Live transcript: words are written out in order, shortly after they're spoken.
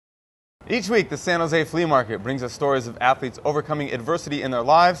Each week, the San Jose Flea Market brings us stories of athletes overcoming adversity in their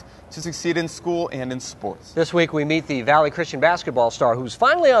lives to succeed in school and in sports. This week, we meet the Valley Christian basketball star who's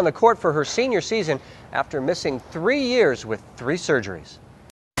finally on the court for her senior season after missing 3 years with 3 surgeries.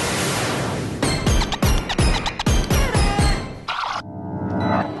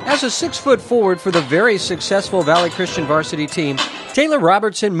 As a 6-foot forward for the very successful Valley Christian varsity team,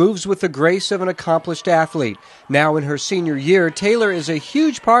 TaylorRobertson moves with the grace of an accomplished athlete. Now in her senior year, Taylor is a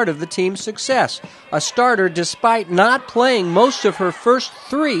huge part of the team's success, a starter despite not playing most of her first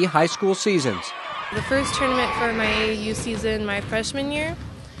 3 high school seasons. The first tournament for my AAU season, my freshman year,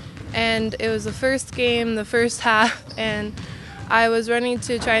 and it was the first game, the first half, and I was running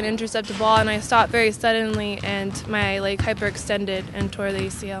to try and intercept the ball, and I stopped very suddenly, and my leg hyperextended and tore the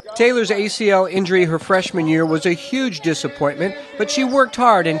ACL. Taylor's ACL injury her freshman year was a huge disappointment, but she worked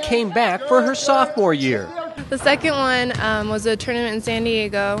hard and came back for her sophomore year. The second one was a tournament in San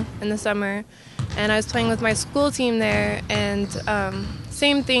Diego in the summer, and I was playing with my school team there, and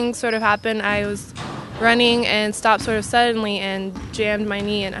same thing sort of happened. I was running and stopped sort of suddenly and jammed my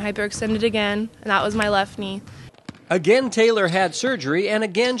knee, and I hyperextended again, and that was my left knee. Again, Taylor had surgery, and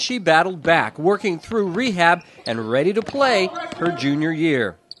again she battled back, working through rehab and ready to play her junior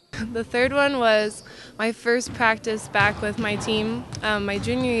year. The third one was my first practice back with my team, my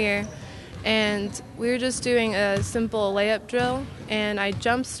junior year, and we were just doing a simple layup drill, and I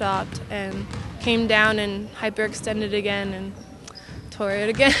jump stopped and came down and hyperextended again and tore it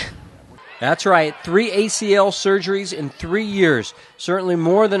again. That's right, 3 ACL surgeries in 3 years. Certainly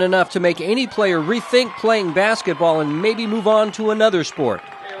more than enough to make any player rethink playing basketball and maybe move on to another sport.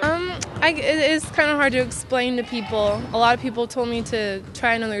 It is kind of hard to explain to people. A lot of people told me to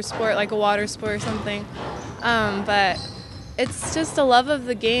try another sport, like a water sport or something. But it's just a love of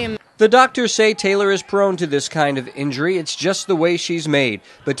the game. The doctors say Taylor is prone to this kind of injury. It's just the way she's made.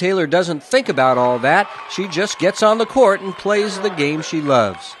 But Taylor doesn't think about all that. She just gets on the court and plays the game she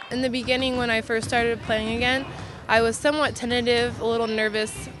loves. In the beginning, when I first started playing again, I was somewhat tentative, a little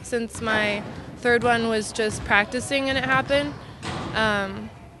nervous, since my third one was just practicing and it happened.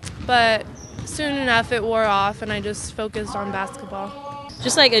 But soon enough it wore off and I just focused on basketball.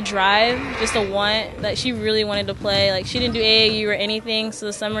 Just like a drive, just a want that she really wanted to play. Like she didn't do AAU or anything, so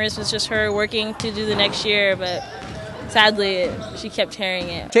the summers was just her working to do the next year, but sadly she kept tearing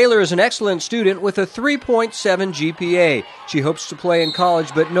it. Taylor is an excellent student with a 3.7 GPA. She hopes to play in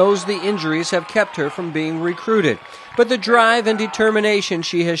college but knows the injuries have kept her from being recruited. But the drive and determination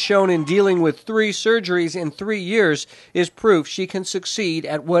she has shown in dealing with 3 surgeries in 3 years is proof she can succeed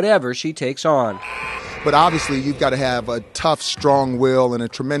at whatever she takes on. But obviously you've got to have a tough, strong will and a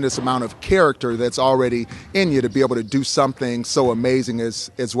tremendous amount of character that's already in you to be able to do something so amazing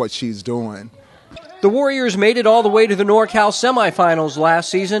as what she's doing. The Warriors made it all the way to the NorCal semifinals last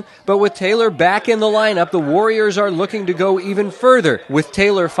season, but with Taylor back in the lineup, the Warriors are looking to go even further, with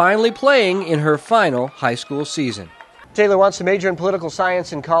Taylor finally playing in her final high school season. Taylor wants to major in political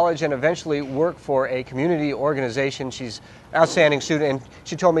science in college and eventually work for a community organization. She's an outstanding student, and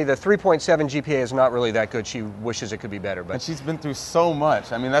she told me the 3.7 GPA is not really that good. She wishes it could be better. But and she's been through so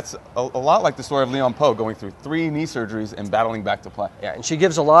much. I mean, that's a lot like the story of Leon Poe, going through 3 knee surgeries and battling back to play. Yeah, and she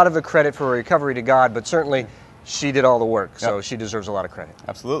gives a lot of the credit for her recovery to God, but certainly she did all the work, so she deserves a lot of credit.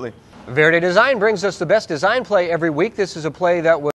 Absolutely. Verde Design brings us the best design play every week. This is a play that was